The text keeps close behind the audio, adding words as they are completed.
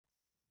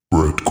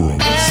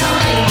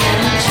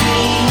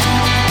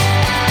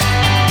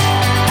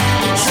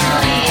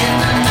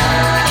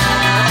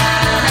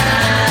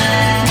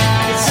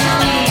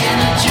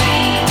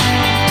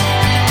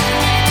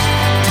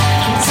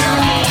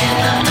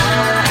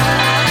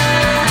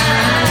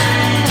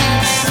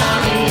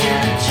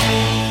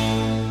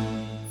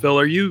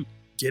you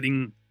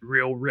getting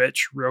real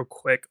rich real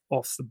quick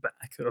off the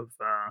back of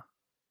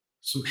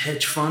some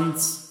hedge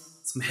funds?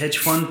 Some hedge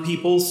fund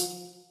peoples?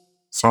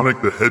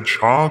 Sonic the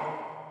Hedgehog?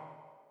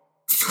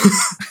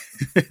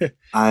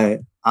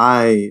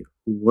 I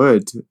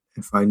would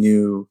if I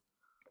knew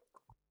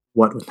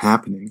what was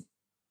happening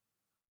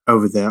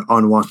over there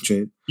on Wall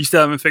Street. You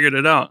still haven't figured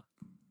it out?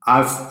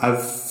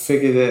 I've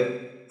figured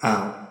it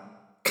out,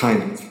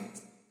 kind of.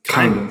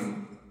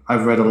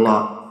 I've read a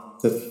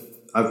lot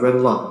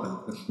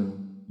about this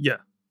man. Yeah.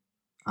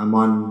 I'm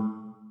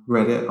on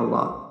Reddit a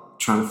lot,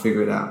 trying to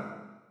figure it out.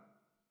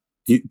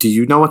 Do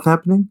you know what's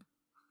happening?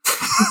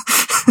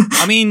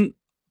 I mean,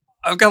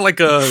 I've got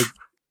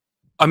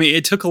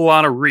it took a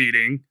lot of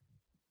reading,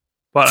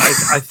 but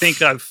I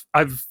think I've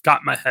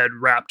got my head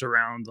wrapped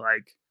around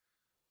like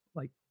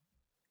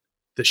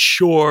the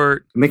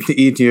short. It makes it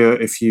easier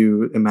if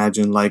you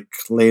imagine like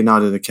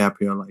Leonardo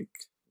DiCaprio like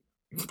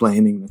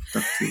explaining the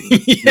stuff to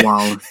you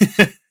while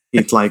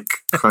he's like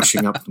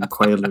crushing up some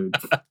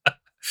Quaaludes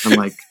and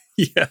like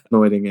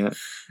anointing it.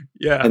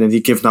 Yeah. And then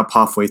he gives up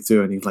halfway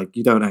through and he's like,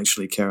 you don't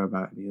actually care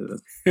about any of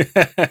this.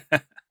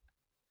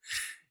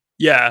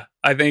 Yeah,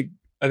 I think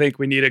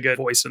we need a good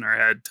voice in our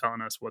head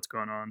telling us what's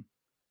going on.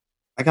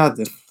 I got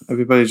this.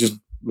 Everybody just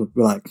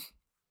relax.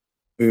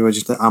 Everybody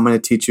just I'm going to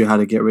teach you how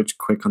to get rich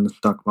quick on the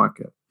stock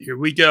market. Here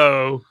we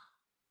go.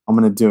 I'm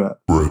going to do it.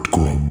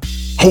 Breadcrumb.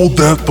 Hold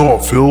that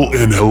thought, Phil,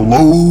 and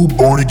hello,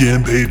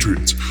 born-again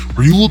patriots.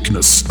 Are you looking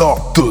to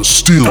stop the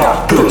steal?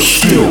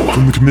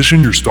 From the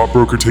commission your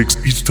stockbroker takes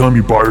each time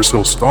you buy or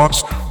sell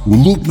stocks, we'll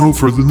look no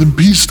further than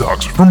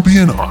B-Stocks from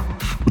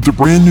PNI. With the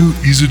brand new,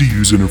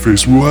 easy-to-use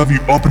interface, we'll have you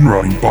up and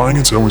running, buying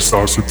and selling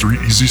stocks in 3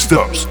 easy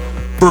steps.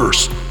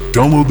 First,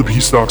 download the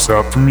B-Stocks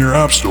app from your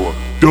app store.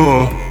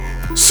 Duh!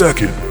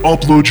 Second,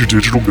 upload your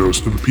digital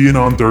ghost to the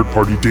PNON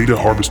third-party data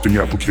harvesting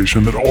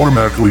application that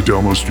automatically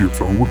downloads to your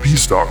phone with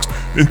B-Stocks.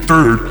 And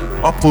third,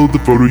 upload the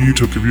photo you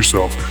took of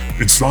yourself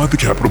inside the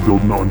Capitol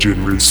building on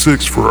January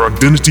 6th for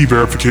identity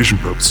verification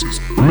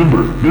purposes.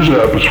 Remember, this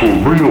app is for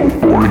real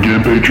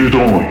born-again patriots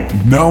only.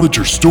 Now that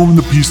you're storming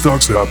the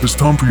B-Stocks app, it's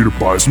time for you to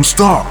buy some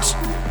stocks.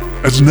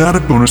 As an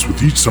added bonus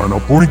with each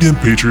sign-up, born-again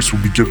patriots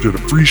will be gifted a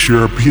free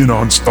share of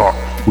PNON stock,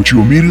 which you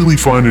immediately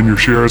find in your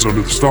shares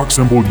under the stock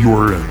symbol you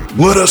are in.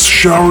 Let us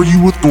shower you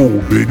with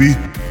gold, baby!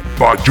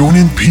 By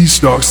joining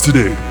P-Stocks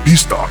today.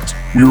 P-Stocks,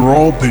 we are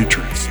all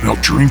patriots. Now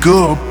drink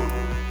up!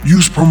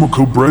 Use promo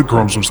code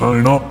BREADCRUMBS when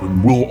signing up,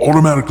 and we'll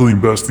automatically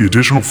invest the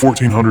additional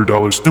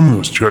 $1,400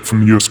 stimulus check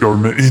from the US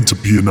government into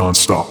PNON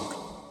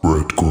stock.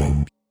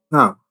 Breadcrumbs.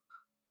 Now,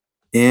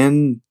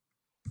 in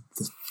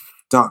the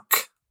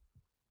stock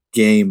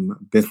game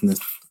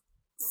business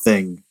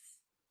thing,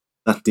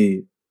 that's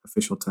the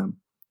official term.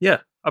 Yeah,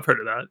 I've heard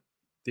of that.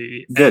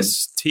 The Good.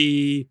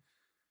 STB.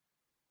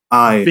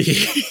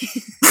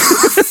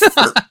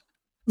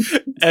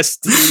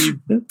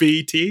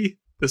 STBT,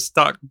 the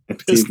stock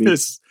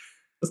business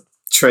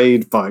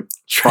trade by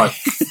truck.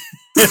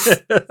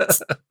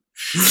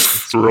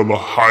 It's where the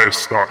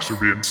highest stocks are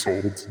being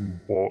sold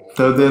and bought.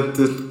 So there's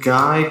this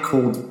guy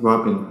called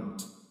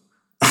Robinhood.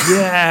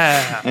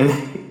 Yeah.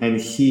 and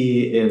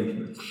he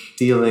is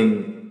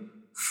stealing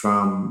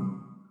from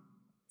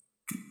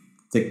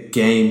the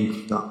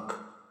GameStop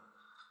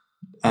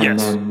and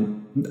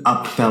then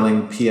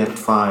upselling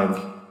PS5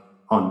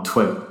 on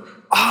Twitter.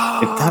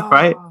 Is that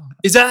right?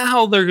 Is that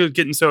how they're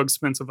getting so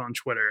expensive on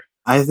Twitter?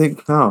 I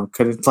think so,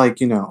 because it's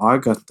like,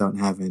 Argos don't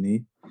have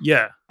any.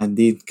 Yeah. And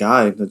these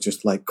guys are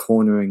just like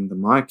cornering the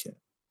market.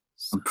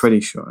 I'm pretty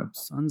sure.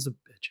 Sons of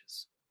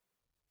bitches.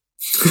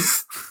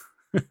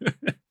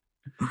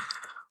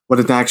 What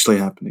is actually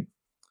happening?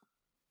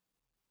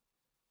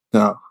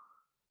 So,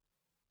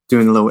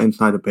 doing a little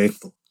insider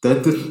baseball.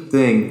 There's this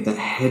thing that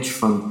hedge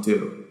funds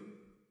do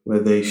where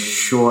they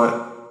short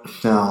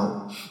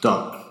sell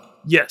stock.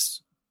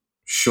 Yes.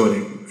 Short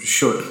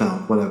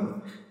sell,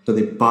 whatever. So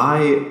they buy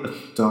a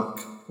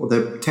stock, well,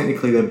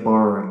 they're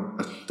borrowing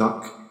a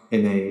stock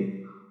in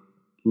a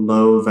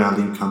low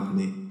value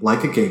company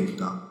like a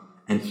GameStop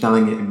and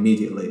selling it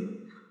immediately,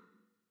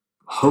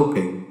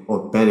 hoping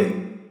or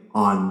betting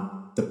on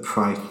the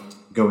price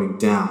going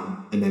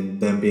down and then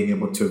them being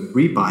able to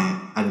rebuy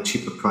it at a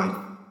cheaper price,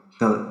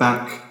 sell it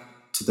back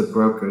to the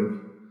broker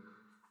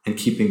and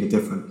keeping the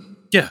difference.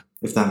 Yeah.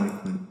 If that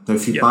makes sense. So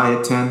if you buy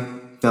at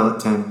 10, sell at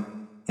 10,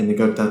 and it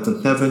goes down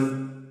to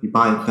 7, you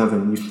buy at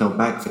 7, you sell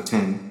back for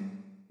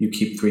 10, you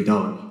keep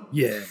 $3.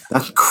 Yeah.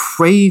 That's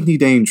crazy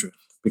dangerous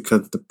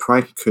because the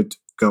price could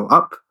go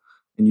up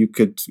and it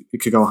could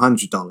go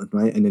 $100,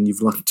 right? And then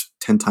you've lost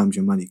 10 times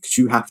your money because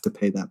you have to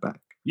pay that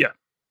back. Yeah.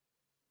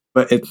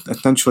 But it's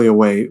essentially a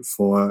way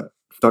for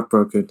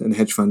stockbrokers and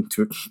hedge funds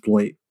to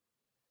exploit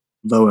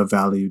lower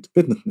valued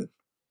businesses.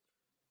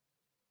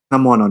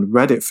 Someone on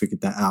Reddit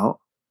figured that out.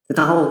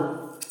 The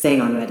whole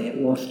thing on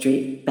Reddit, Wall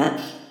Street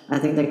Bets, I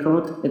think they're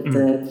called, with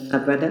the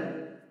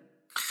subreddit.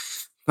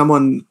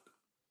 Someone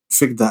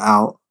figured that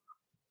out,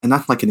 and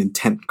that's like an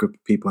intense group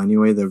of people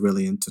anyway. They're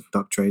really into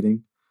stock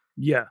trading.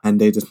 Yeah.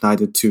 And they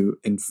decided to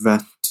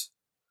invest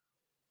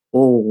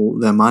all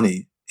their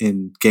money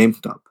in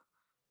GameStop,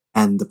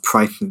 and the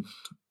prices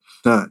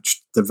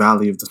surged. The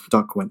value of the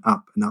stock went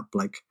up and up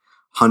like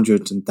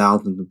hundreds and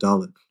thousands of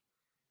dollars.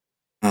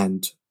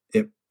 And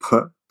it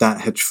put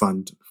that hedge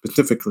fund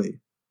specifically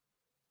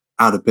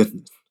out of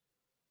business.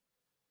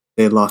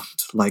 They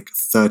lost like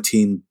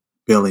 $13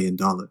 billion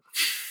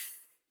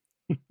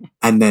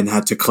and then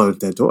had to close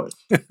their doors.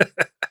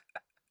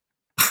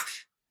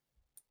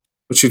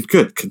 Which is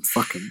good, can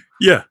fucking.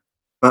 Yeah.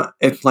 But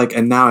it's like,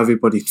 and now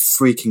everybody's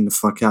freaking the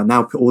fuck out.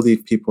 Now all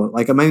these people,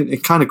 like, I mean,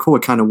 it's kind of cool,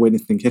 kind of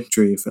witnessing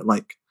history if it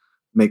like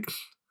makes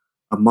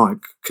a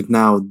mark. Because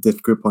now this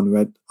group on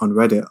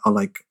Reddit are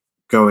like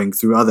going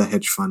through other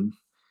hedge funds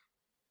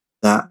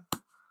that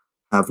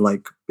have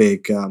like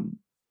big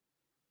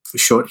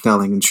short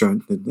selling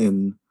insurance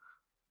in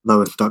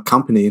lower stock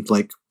companies,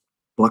 like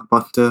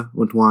Blockbuster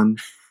was one.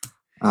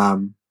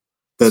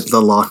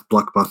 The last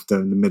Blockbuster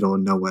in the middle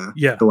of nowhere.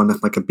 Yeah. The one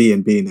that's like a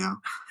B&B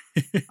now.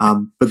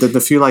 But there's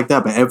a few like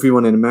that, but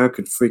everyone in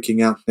America is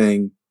freaking out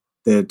saying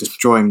they're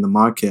destroying the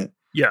market.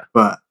 Yeah.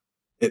 But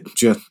it's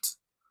just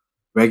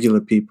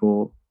regular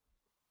people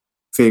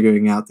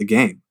figuring out the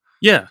game.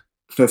 Yeah.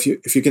 So if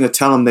you're going to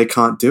tell them they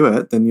can't do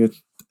it, then you're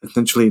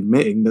essentially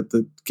admitting that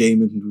the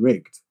game is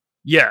rigged.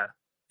 Yeah.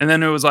 And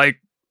then it was like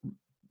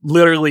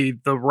literally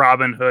the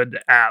Robinhood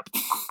app.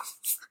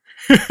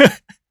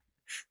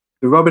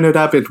 The Robinhood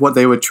app is what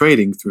they were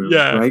trading through,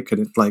 Yeah. right? Because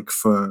it's like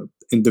for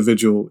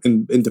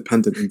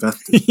independent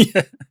investors.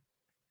 Yeah.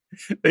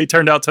 They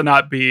turned out to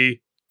not be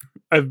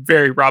a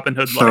very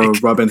Robinhood So like.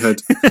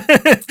 Robinhood,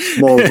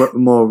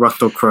 more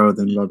Russell Crowe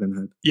than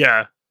Robinhood.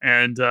 Yeah.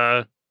 And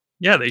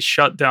they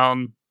shut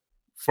down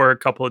for a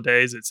couple of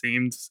days, it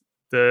seemed.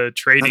 The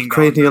trading. That's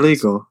crazy on those.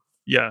 illegal.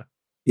 Yeah.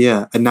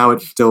 Yeah, and now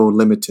it's still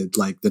limited.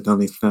 Like there's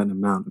only a certain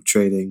amount of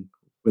trading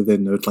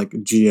within those like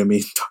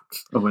GME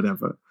stocks or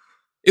whatever.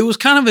 It was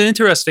kind of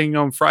interesting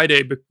on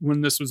Friday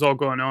when this was all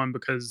going on,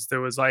 because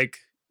there was like,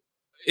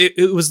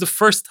 it was the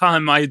first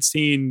time I had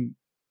seen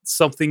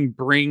something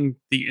bring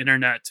the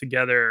internet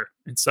together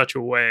in such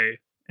a way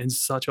in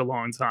such a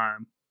long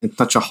time. In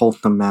such a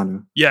wholesome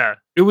manner. Yeah.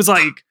 It was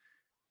like,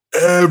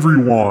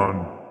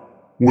 Everyone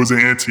was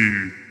anti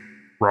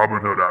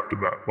Robinhood after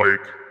that. Like,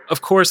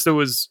 of course, there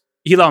was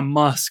Elon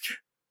Musk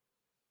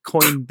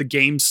coined the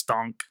game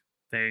stunk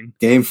thing.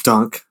 Game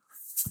stunk.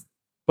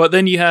 But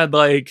then you had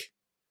like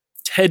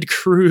Ted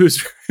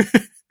Cruz.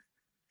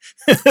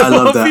 I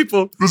love that.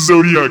 People. the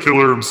Zodiac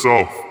Killer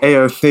himself.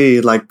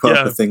 AOC like put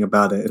up Yeah. a thing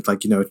about it. It's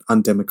like, it's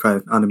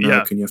undemocratic,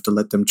 un-American. You have to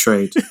let them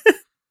trade.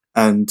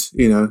 And,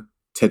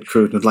 Ted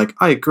Cruz was like,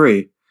 I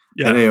agree.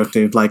 Yeah. And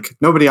AOC was like,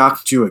 nobody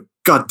asked you a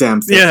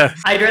goddamn thing. Yeah.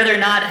 I'd rather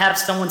not have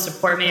someone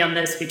support me on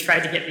this who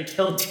tried to get me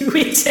killed 2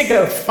 weeks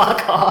ago.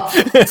 Fuck off.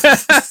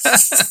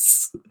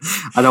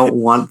 I don't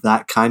want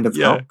that kind of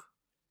Yeah. help.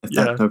 If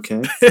Yeah. that's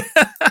okay.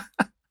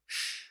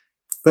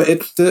 But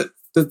it's the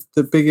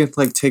biggest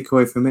like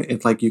takeaway from it.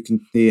 It's like you can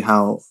see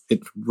how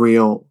it's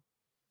real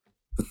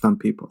for some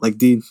people. Like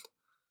these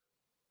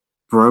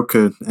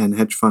brokers and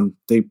hedge funds,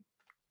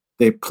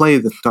 they play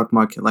the stock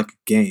market like a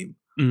game,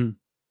 Mhm.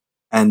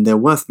 and they're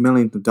worth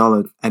millions of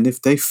dollars. And if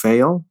they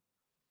fail,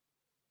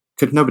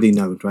 because nobody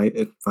knows, right?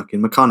 It's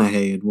fucking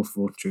McConaughey and Wolf of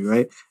Wall Street,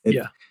 right?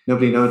 Yeah.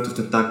 Nobody knows if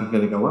the stock is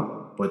going to go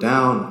up or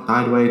down,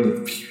 sideways.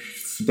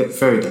 It's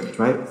fairy dust,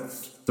 right?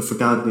 The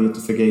Fugazi, the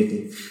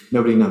Fugazi.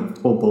 Nobody knows.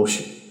 All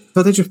bullshit.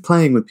 So they're just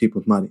playing with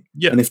people's money.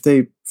 Yeah. And if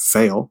they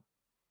fail,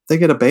 they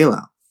get a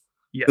bailout.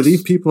 Yes. But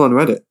these people on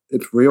Reddit,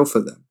 it's real for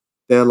them.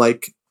 They're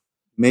like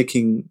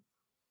making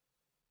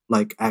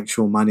like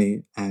actual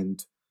money,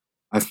 and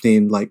I've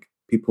seen like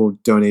people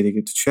donating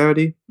it to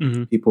charity,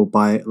 Mhm. people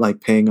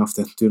paying off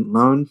their student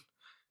loans,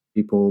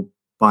 people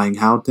buying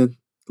houses,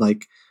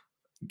 like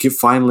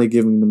finally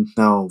giving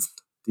themselves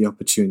the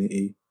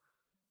opportunity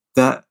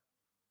that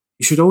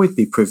you should always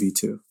be privy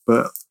to.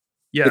 But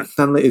Yeah.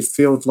 suddenly it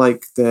feels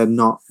like they're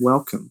not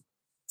welcome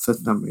for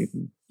some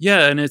reason.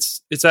 Yeah, and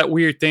it's that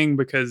weird thing,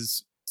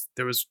 because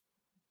there was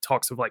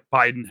talks of like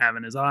Biden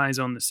having his eyes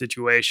on the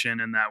situation,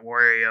 and that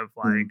worry of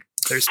like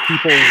there's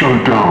people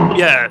Shut it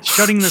down.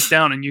 shutting this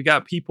down, and you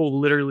got people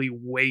literally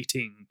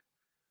waiting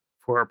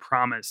for a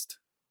promised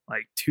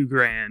like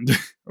 $2,000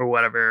 or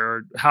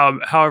whatever, or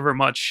however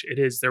much it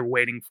is they're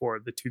waiting for,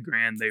 the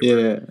 $2,000 they were.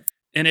 Yeah.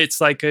 And it's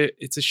like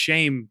it's a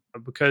shame,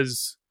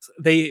 because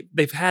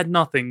they've had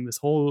nothing this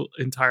whole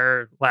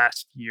entire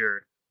last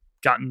year,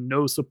 gotten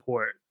no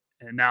support,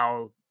 and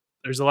now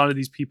there's a lot of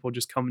these people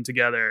just coming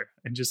together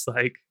and just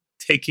like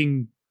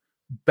taking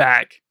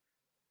back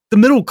the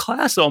middle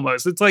class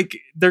almost. It's like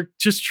they're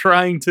just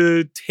trying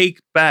to take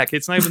back.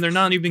 It's not even, they're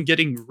not even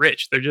getting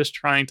rich. They're just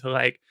trying to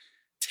like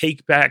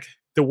take back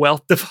the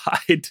wealth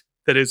divide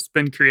that has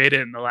been created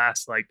in the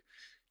last like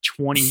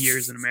 20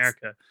 years in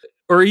America,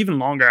 or even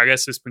longer. I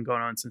guess it's been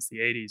going on since the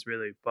 80s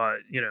really, but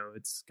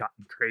it's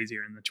gotten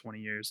crazier in the 20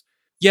 years.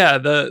 Yeah.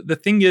 The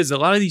thing is, a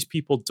lot of these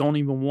people don't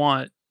even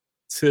want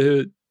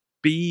to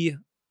be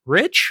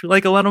rich.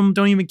 Like a lot of them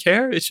don't even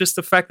care. It's just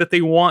the fact that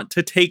they want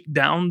to take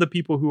down the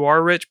people who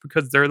are rich,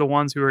 because they're the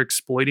ones who are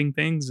exploiting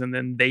things, and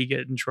then they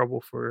get in trouble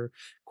for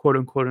quote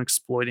unquote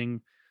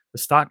exploiting the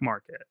stock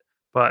market,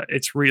 but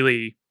it's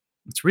really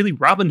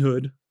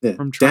Robinhood Yeah,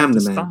 from trying damn to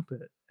the man. stop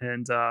it.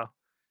 And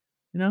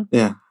you know,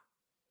 Yeah.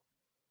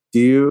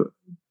 Do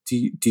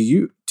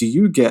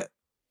you get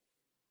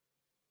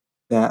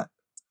that?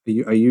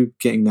 Are you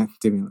getting that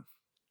stimulus?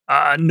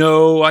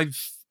 no,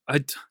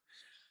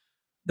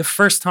 the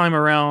first time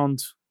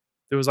around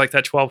there was like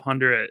that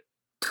 1200.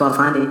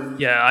 1200.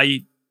 Yeah,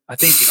 I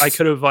think I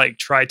could have like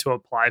tried to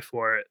apply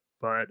for it,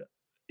 but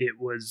it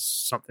was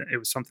something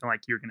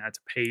like you're gonna have to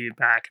pay it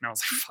back, and I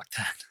was like, fuck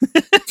that.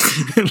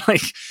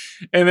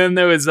 And then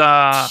there's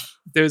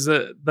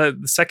the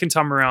second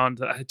time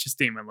around, I just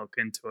didn't even look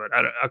into it.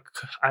 I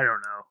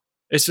don't know.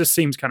 It just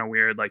seems kind of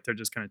weird, like they're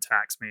just gonna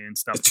tax me and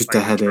stuff. It's just if I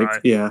a don't headache. try.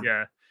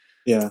 Yeah.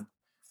 Yeah.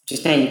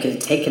 Just saying, you could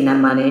have taken that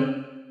money,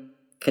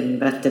 could have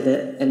invested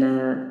it in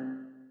a.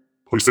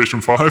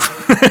 PlayStation 5.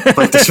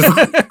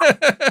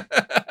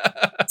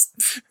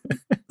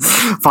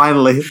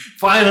 Finally.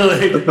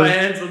 Finally, my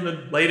hands on the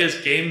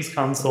latest games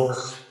console.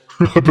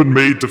 I've been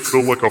made to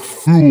feel like a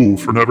fool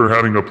for never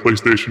having a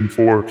PlayStation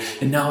 4.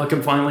 And now I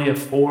can finally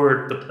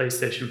afford the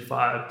PlayStation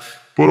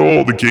 5. But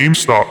all the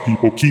GameStop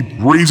people keep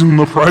raising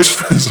the price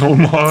for this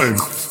online.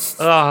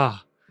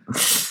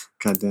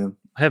 Goddamn.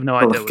 I have no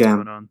All a idea what's scam.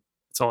 going on.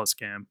 It's all a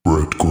scam.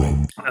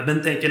 Breadcrumb. I've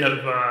been thinking of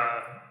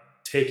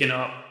taking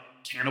up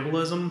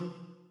cannibalism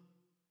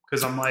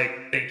because I'm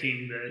like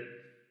thinking that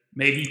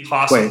maybe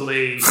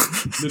possibly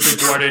Luca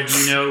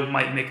Guadagnino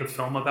might make a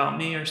film about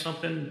me or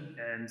something,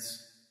 and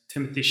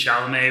Timothy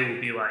Chalamet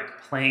will be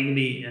like playing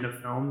me in a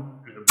film.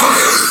 And it would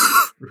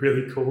be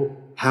really cool.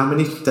 How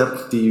many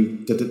steps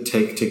did it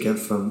take to get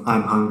from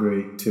I'm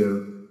hungry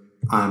to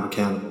I'm a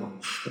cannibal?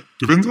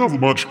 Depends how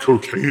much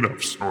cocaine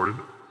I've snorted.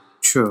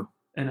 True.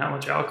 And how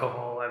much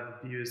alcohol I've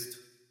abused.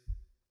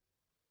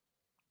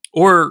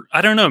 Or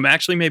I don't know,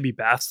 actually maybe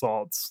bath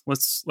salts.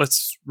 Let's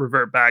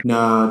revert back.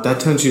 No, that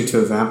turns you to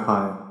a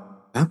vampire.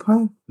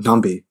 Vampire?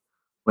 Zombie.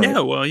 Wait. Yeah,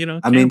 well, you know.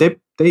 I mean, they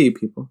eat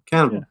people.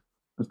 Cannibal. Yeah.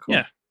 That's cool.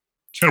 Yeah.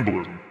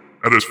 Cannibalism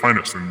at its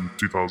finest in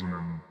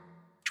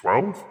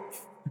 2012.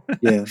 That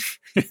Yeah.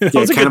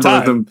 was a good time.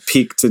 Cannibalism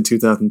peaked in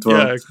 2012.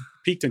 Yeah,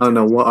 peaked in I don't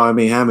know what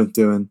Armie Hammer's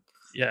doing.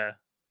 Yeah.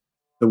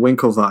 The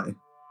Winklevi.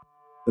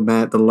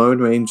 The Lone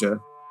Ranger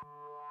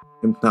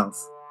himself.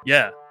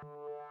 Yeah.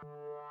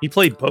 He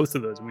played both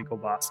of those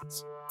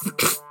Winklebosses.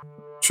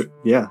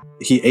 Yeah,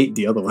 he ate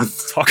the other one.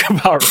 Talk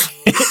about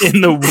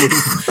in the womb.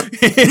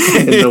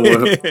 In the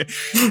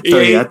womb. So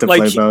he had to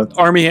play both.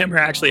 Armie Hammer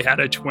actually had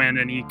a twin,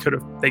 and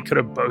they could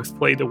have both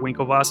played the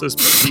Winklebosses,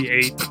 but he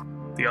ate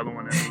the other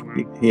one in the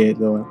womb. He ate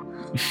the one.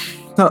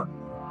 No,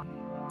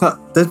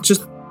 that's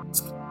just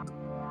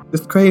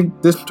this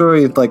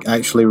story is like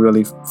actually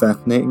really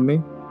fascinating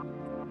me,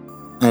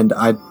 and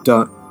I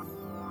don't.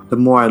 The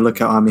more I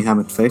look at Armie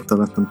Hammer's face, the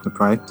less I'm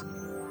surprised.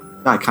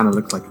 Guy kind of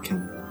looks like a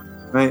cannibal,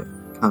 right?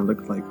 Kind of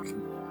looks like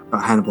a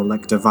Hannibal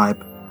Lecter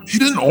vibe. He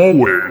didn't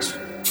always.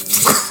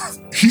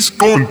 He's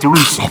going through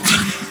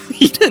something.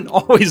 He didn't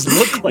always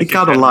look like He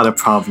got a lot of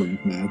problems,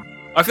 man.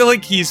 I feel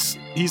like he's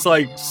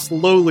like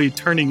slowly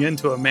turning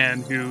into a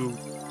man who,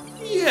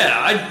 yeah,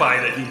 I'd buy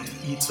that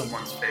he'd eat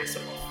someone's face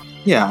off.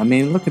 Yeah, I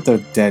mean, look at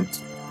those dead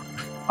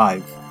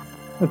eyes.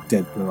 Those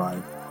dead blue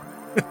eyes.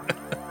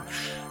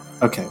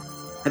 Okay.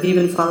 Have you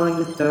been following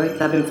the story?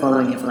 'Cause I've been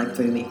following it for like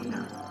 3 weeks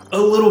now. A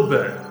little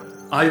bit.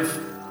 I've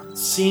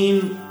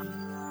seen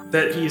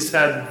that he's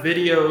had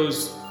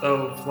videos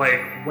of like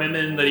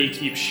women that he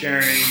keeps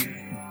sharing,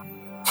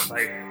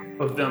 like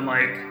of them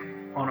like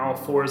on all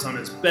fours on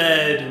his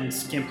bed in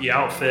skimpy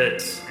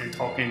outfits and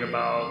talking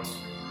about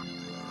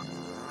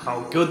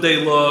how good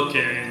they look,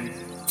 and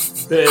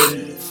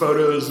then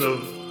photos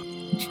of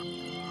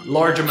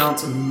large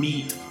amounts of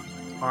meat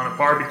on a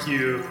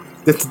barbecue,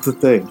 This is the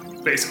thing.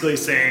 basically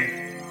saying,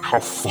 How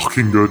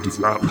fucking good does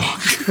that look?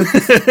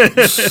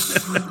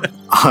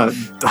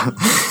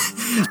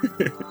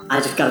 I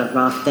just got a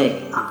raw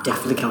steak. I'm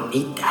definitely gonna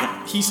eat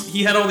that.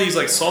 he had all these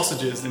like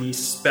sausages, and he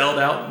spelled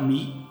out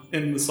meat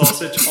in the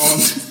sausage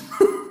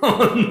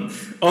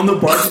on the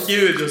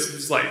barbecue. It just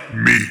was like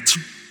Meat.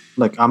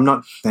 Look, I'm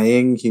not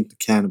saying he's a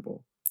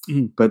cannibal,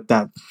 but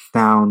that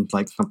sounds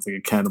like something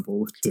a cannibal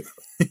would do.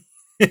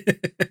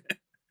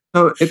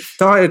 So it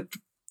started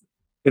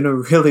in a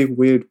really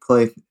weird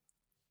place,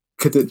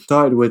 because it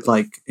started with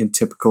like in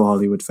typical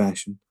Hollywood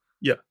fashion.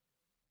 Yeah.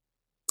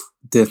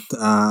 This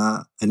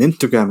an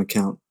Instagram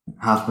account,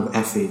 House of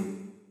Effie.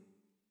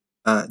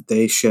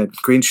 They shared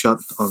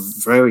screenshots of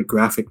very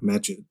graphic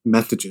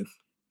messages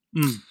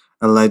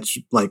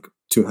alleged like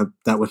to have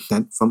that was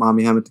sent from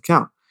Armie Hammer's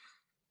account.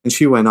 And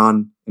she went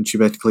on and she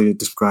basically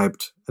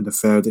described an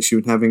affair that she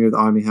was having with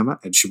Armie Hammer,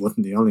 and she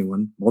wasn't the only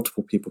one.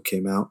 Multiple people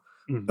came out.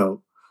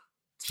 So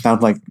it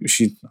sounds like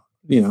she,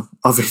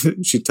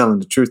 obviously she's telling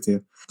the truth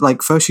here.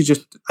 Like first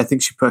I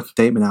think she put a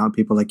statement out and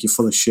people were like, you're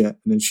full of shit.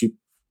 And then she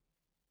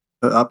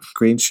put up a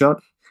screenshot,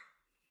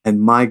 and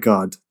my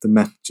God, the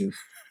messages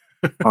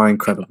are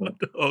incredible.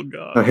 oh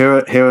god. So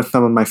here are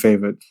some of my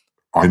favorites.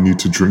 I need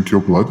to drink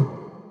your blood.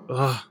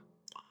 Ugh.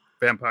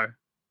 Vampire.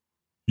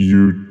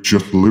 You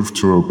just live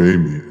to obey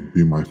me and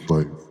be my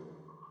slave.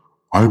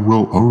 I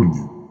will own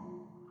you.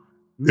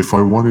 If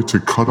I wanted to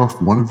cut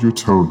off one of your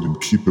toes and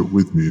keep it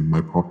with me in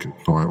my pocket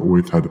so I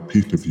always had a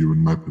piece of you in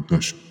my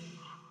possession,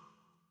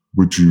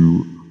 would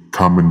you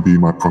come and be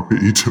my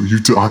property till you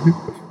die?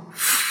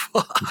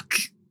 Fuck.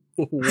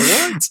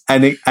 What?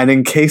 And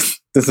in case,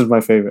 this is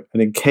my favorite,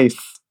 and in case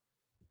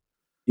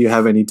you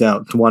have any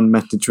doubt, one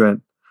message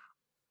read,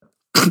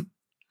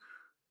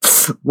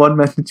 one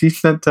message he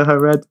sent to her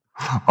read,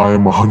 I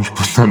am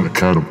 100%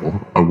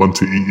 accountable. I want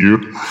to eat you.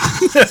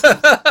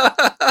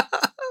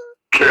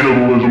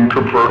 Cannibalism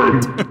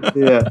confirmed.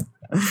 yeah.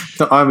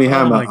 The Army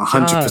Hammer, my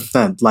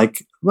 100%.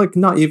 Like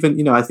not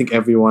even, I think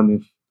everyone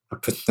is a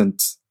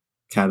percent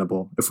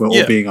cannibal, if we're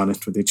all being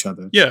honest with each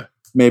other. Yeah.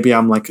 Maybe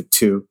I'm like a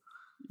 2.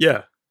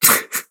 Yeah.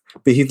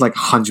 But he's like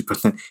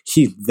 100%.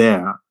 He's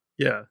there,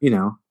 Yeah.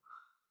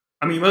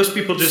 I mean, most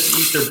people just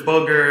eat their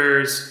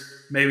boogers.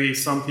 Maybe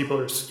some people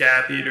are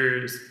scab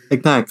eaters.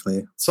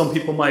 Exactly. Some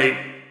people might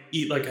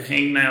eat like a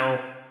hangnail.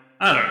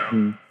 I don't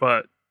know.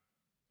 But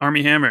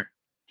Army Hammer,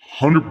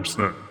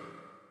 100%.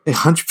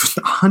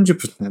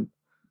 100%.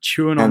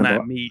 chewing on that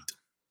Cannibal. meat.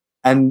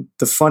 And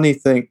the funny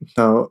thing,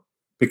 though,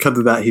 because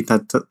of that, he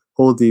had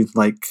all these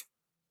like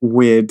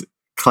weird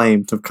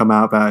claims have come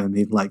out about him.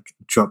 He like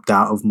dropped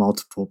out of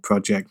multiple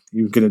projects.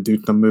 He was gonna do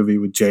some movie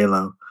with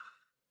J-Lo,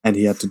 and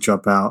he had to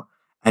drop out.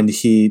 And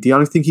the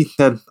only thing he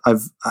said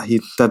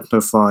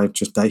so far is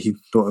just that he's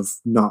sort of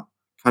not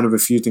kind of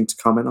refusing to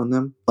comment on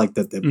them, like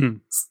that they're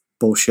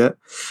bullshit.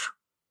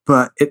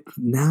 But it's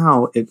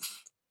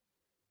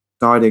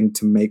starting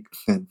to make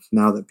sense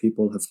now that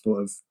people have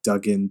sort of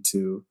dug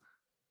into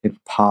his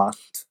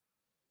past.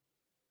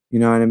 You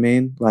know what I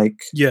mean?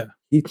 Like, Yeah.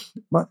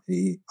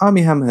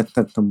 Army Hammer has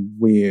said some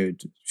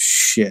weird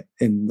shit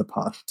in the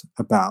past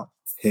about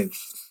his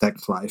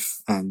sex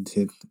life and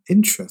his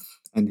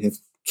interests and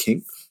his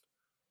kinks.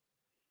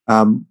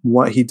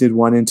 What he did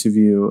one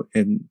interview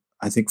in,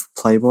 I think,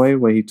 Playboy,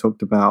 where he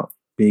talked about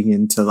being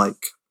into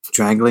like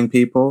strangling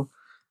people,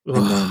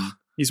 and then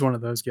He's one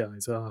of those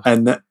guys.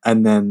 and then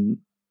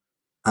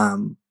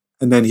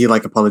he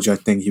like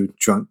apologized, saying he was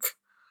drunk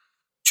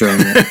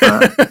during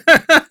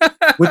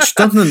it, which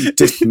doesn't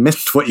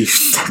dismiss what you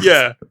said.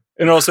 Yeah.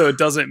 And also, it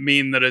doesn't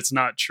mean that it's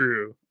not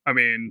true. I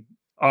mean,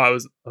 I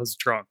was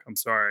drunk. I'm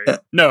sorry.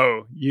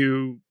 No,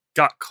 you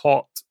got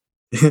caught.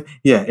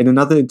 Yeah, in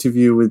another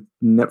interview with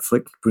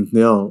Netflix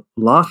Brazil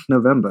last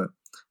November,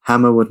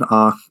 Hammer was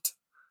asked,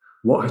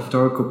 "What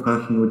historical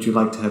person would you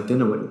like to have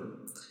dinner with?"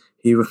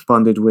 He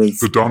responded with,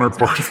 The Donner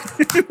Party.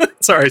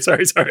 Sorry.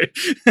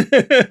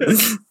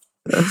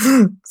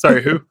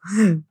 Sorry, who?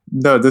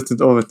 No, this is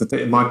always the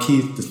thing.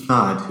 Marquis de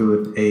Sade, who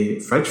was a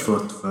French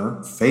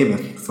philosopher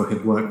famous for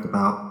his work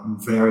about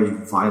very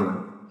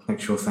violent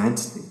sexual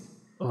fantasy.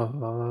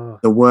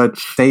 The word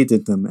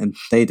sadism and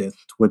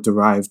sadist were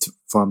derived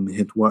from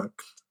his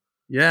work.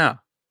 Yeah.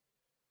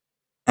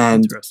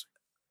 And Interesting.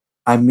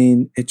 I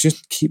mean, it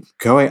just keeps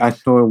going. I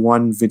saw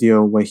one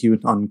video where he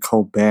was on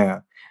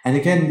Colbert. And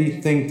again,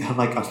 these things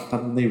are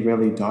suddenly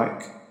really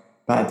dark.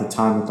 But at the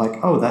time, it's like,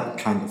 oh, that's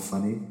kind of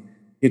funny.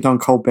 He's on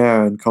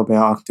Colbert, and Colbert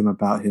asked him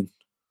about his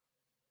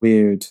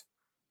weird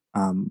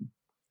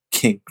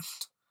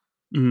kinks.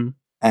 Mm-hmm.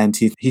 And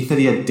he said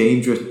he had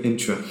dangerous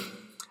interests,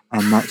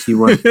 and that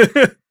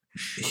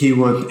he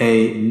was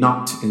a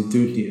nut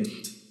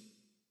enthusiast,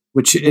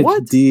 which is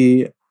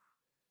the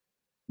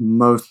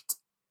most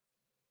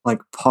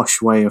like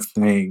posh way of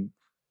saying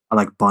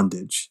like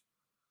bondage.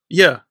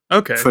 Yeah.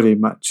 Okay. Pretty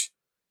much.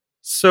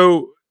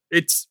 So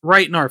it's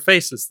right in our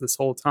faces this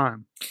whole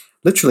time.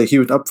 Literally, he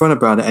was upfront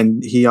about it,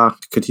 and he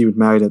asked, because he was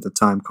married at the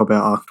time, Colbert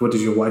asked, "What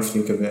does your wife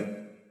think of it?"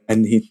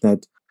 And he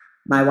said,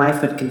 My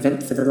wife was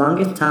convinced for the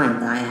longest time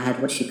that I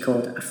had what she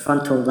called a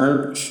frontal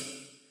lobe issue.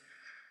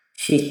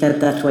 She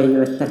said that's where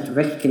you assess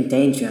risk and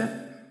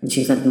danger, and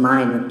she said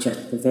mine was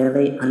just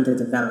severely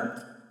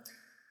underdeveloped.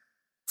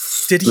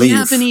 Did he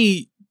have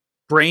any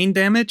brain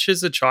damage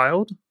as a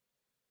child?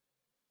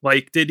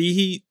 Like,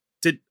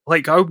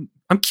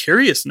 I'm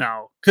curious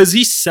now, because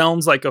he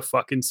sounds like a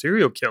fucking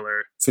serial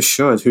killer. For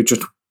sure, I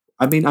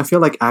feel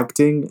like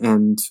acting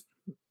and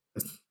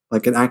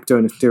like an actor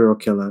and a serial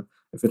killer,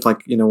 if it's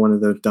like, one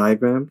of those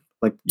diagrams,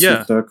 like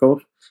two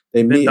circles,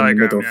 they meet in the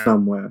middle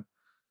somewhere.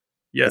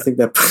 Yeah. I think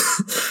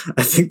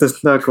the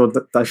circle,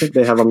 I think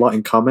they have a lot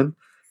in common.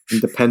 And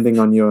depending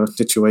on your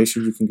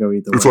situation, you can go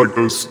either It's way. like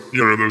those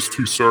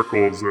two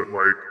circles that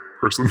like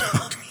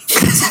personality.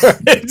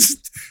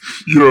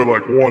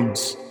 Like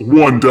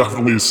one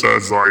definitely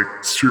says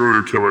like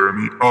serial killer,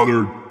 and the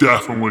other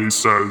definitely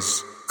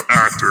says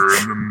actor,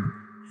 and then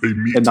they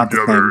meet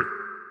together.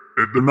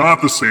 They're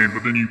not the same,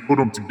 but then you put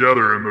them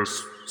together, and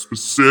those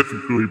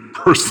specifically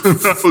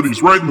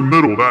personalities right in the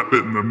middle. That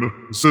bit in the middle.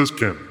 It says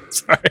Ken.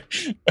 Sorry.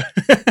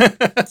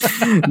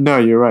 No,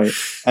 you're right.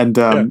 And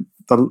the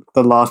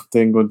last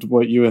thing was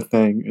what you were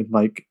saying, is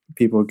like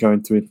people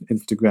going through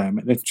Instagram,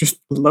 and it's just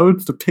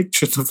loads of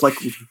pictures of like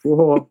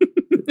raw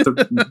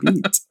the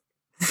meat.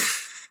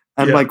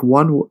 And like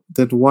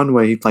there's one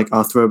where he's like,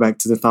 "I'll throw back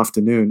to this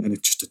afternoon," and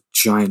it's just a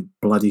giant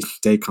bloody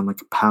steak on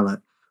like a pallet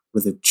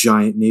with a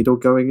giant needle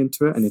going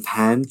into it and his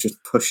hand just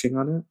pushing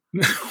on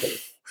it.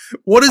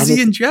 What is And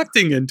he it-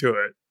 injecting into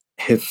it?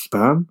 His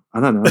sperm? I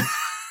don't know.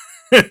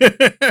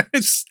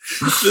 It's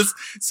just,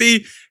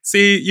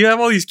 see, you have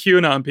all these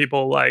QAnon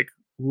people like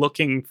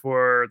looking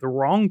for the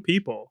wrong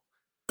people.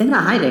 They're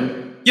not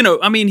hiding. You know,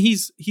 I mean, he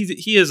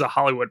is a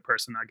Hollywood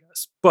person, I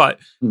guess, but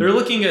They're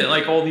looking at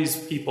like all these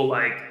people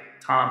like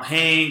Tom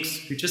Hanks,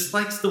 who just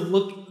likes to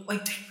look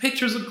like take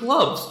pictures of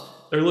gloves.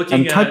 They're looking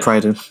And at,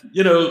 typewriters.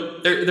 you know,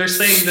 they're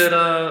saying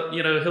that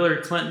you know,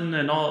 Hillary Clinton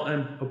and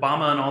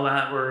Obama and all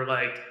that were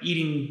like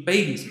eating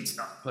babies and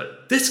stuff.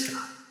 But this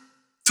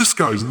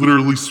guy's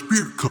literally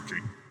spirit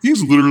cooking.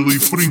 He's literally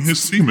putting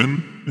his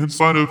semen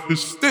inside of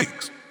his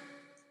steaks.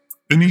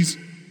 And he's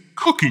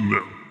cooking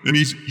them. And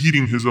he's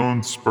eating his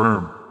own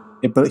sperm.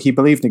 But he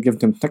believed it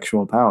gave him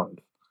sexual power.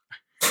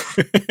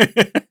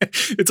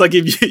 It's like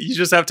if you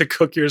just have to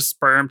cook your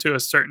sperm to a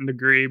certain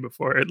degree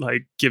before it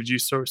like gives you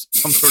some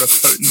sort of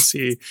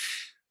potency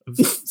of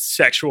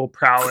sexual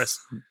prowess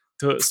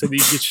so that you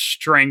can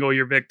strangle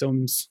your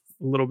victims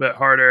a little bit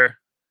harder.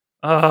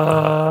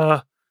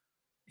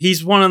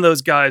 He's one of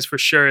those guys for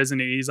sure, isn't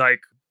he? He's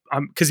like,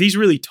 because he's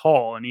really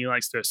tall and he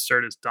likes to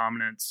assert his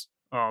dominance.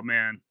 Oh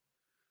man,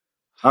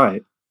 All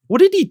right. what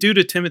did he do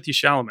to Timothy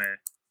Chalamet?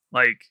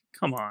 Like,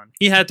 come on,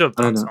 he had to have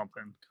I don't done know.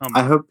 something. Come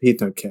I on, hope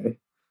he's okay.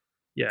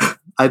 yeah.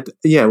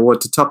 Well,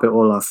 to top it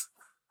all off,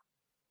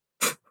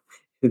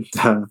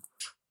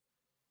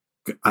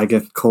 I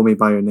guess Call Me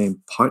By Your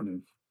Name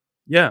partnered.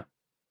 Yeah.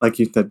 Like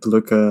you said,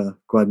 Luca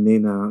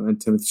Guadagnino and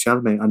Timothy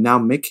Chalamet are now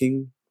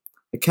making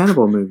a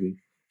cannibal movie.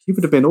 He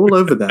would have been all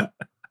over that.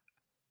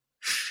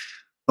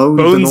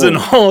 Bones and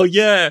all,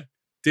 yeah.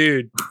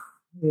 Dude,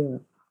 Yeah.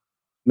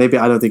 Maybe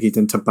I don't think he's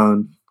into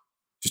bone,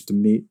 just the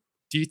meat.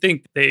 do you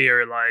think they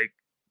are like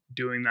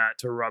doing that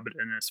to rub it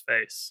in his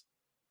face?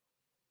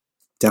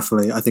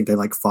 Definitely. I think they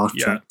like fast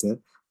tracked it.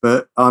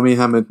 But Armie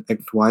Hammer's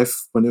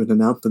ex-wife, when it was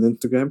announced on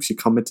Instagram, she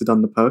commented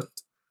on the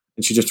post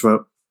and she just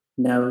wrote,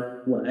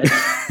 No word.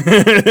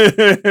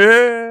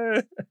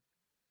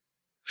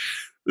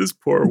 This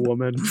poor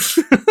woman.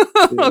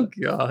 Oh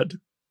God.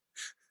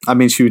 I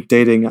mean, she was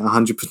dating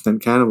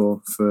 100%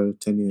 cannibal for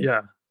 10 years.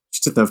 Yeah.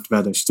 She deserved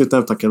better. She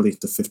deserved like at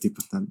least a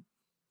 50%.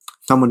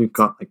 Someone who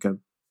got like a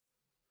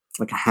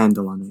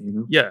handle on it, you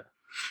know? Yeah.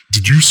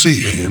 Did you say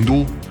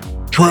handle?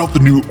 Try out the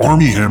new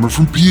Army Hammer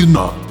from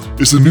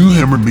Piedmont. It's a new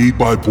hammer made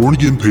by Born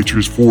Again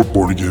Patriots for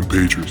Born Again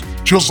Patriots,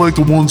 just like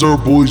the ones our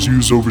boys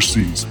use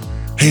overseas.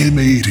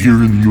 Handmade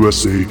here in the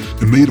USA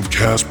and made of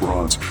cast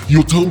bronze,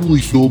 you'll totally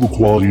feel the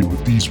quality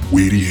with these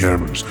weighty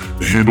hammers.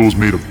 The handle is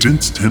made of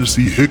dense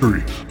Tennessee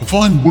hickory, a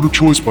fine wood of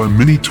choice by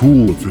many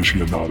tool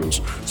aficionados.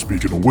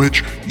 Speaking of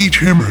which, each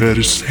hammerhead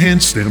is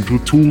hand-stamped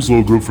with Tool's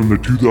logo from their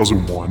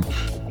 2001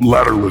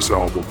 Ladderless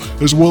album,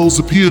 as well as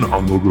the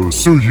Piedmont logo,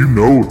 so you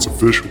know it's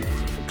official.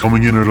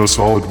 Coming in at a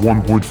solid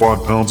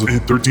 1.5 pounds and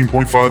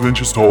 13.5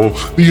 inches tall,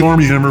 the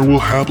Army Hammer will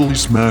happily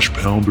smash,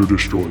 pound, or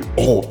destroy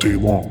all day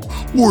long.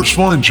 Or it's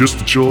fine just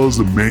to chill as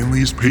the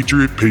manliest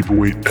Patriot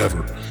paperweight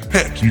ever.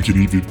 Heck, you can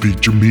even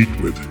beat your meat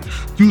with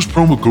it. Use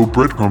promo code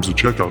BREADCRUMBS at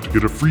checkout to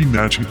get a free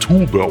matching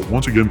tool belt,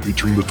 once again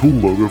featuring the Tool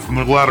logo from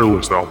the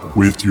Ladderless album,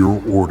 with your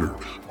order.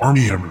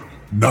 Army Hammer,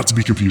 not to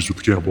be confused with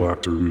the cannibal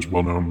actor who is a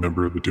well-known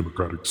member of the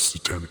Democratic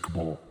Satanic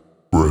Cabal.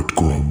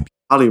 Breadcrumbs.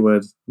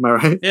 Hollywood. Am I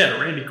right? Yeah,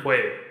 Randy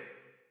Quaid.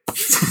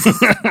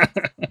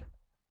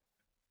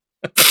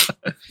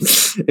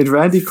 Is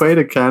Randy Quaid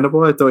a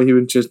cannibal? I thought he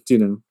would just, you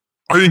know,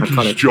 I think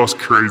Iconic. he's just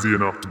crazy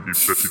enough to be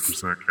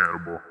 50%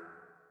 cannibal.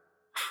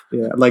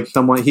 yeah, like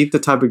someone, he's the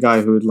type of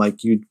guy who would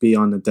like, you'd be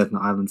on a desert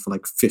island for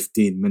like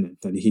 15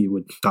 minutes and he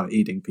would start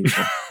eating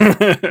people.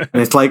 And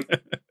it's like,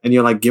 and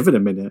you're like, give it a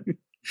minute.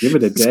 Give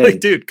it a It's day. like,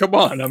 dude, come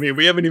on. I mean,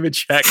 we haven't even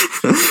checked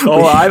the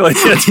whole island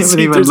yet to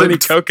see if there's any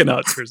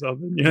coconuts or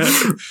something. Yeah.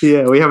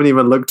 Yeah, we haven't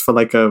even looked for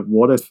like a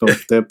water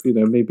source there. You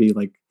know, maybe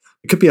like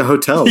it could be a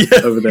hotel Yeah.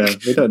 over there.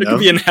 We don't There know. could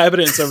be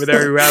inhabitants over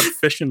there who have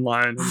fishing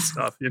line and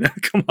stuff, you know?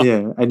 Come on.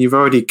 Yeah, and you've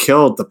already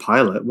killed the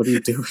pilot. What are you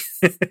doing?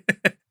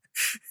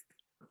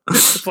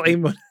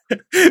 Plane,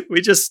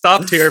 we just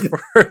stopped here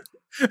for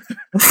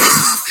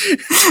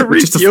Just a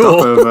refuel.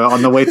 stopover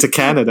on the way to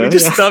Canada. We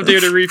just Yeah. stopped here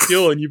to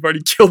refuel, and you've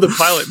already killed the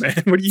pilot,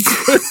 man. What are you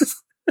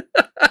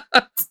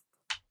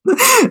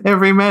doing?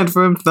 Every man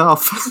for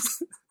himself.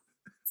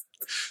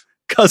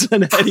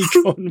 Cousin Eddie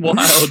going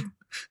wild.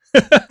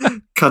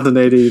 Cousin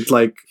Eddie's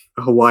like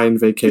Hawaiian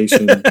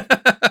vacation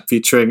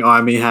featuring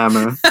Army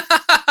Hammer.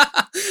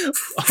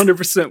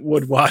 100%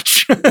 wood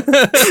watch.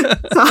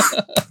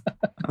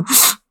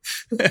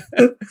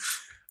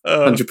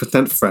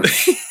 100%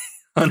 fresh.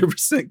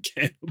 100%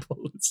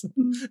 cannibalism.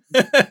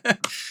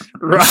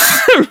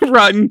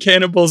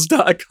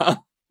 RottenCannibals.com.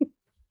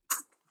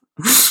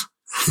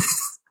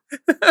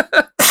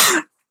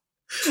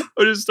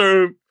 I just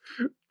started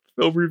a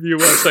film review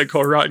website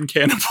called Rotten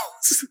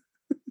Cannibals.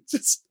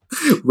 Just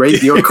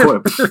Rate your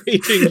corpse.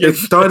 rating your It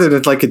started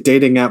as like a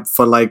dating app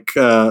for like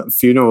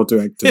funeral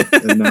directors,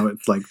 and now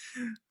it's like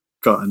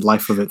got a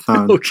life of its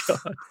own. Oh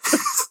god.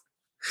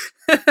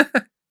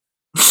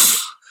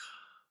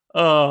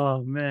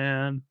 Oh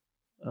man.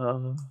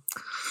 I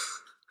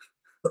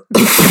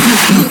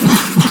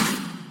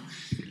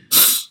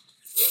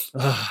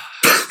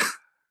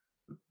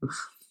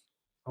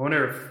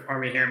wonder if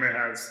Army Hammer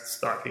has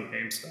stock in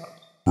GameStop.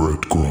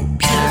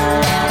 Breadcrumbs.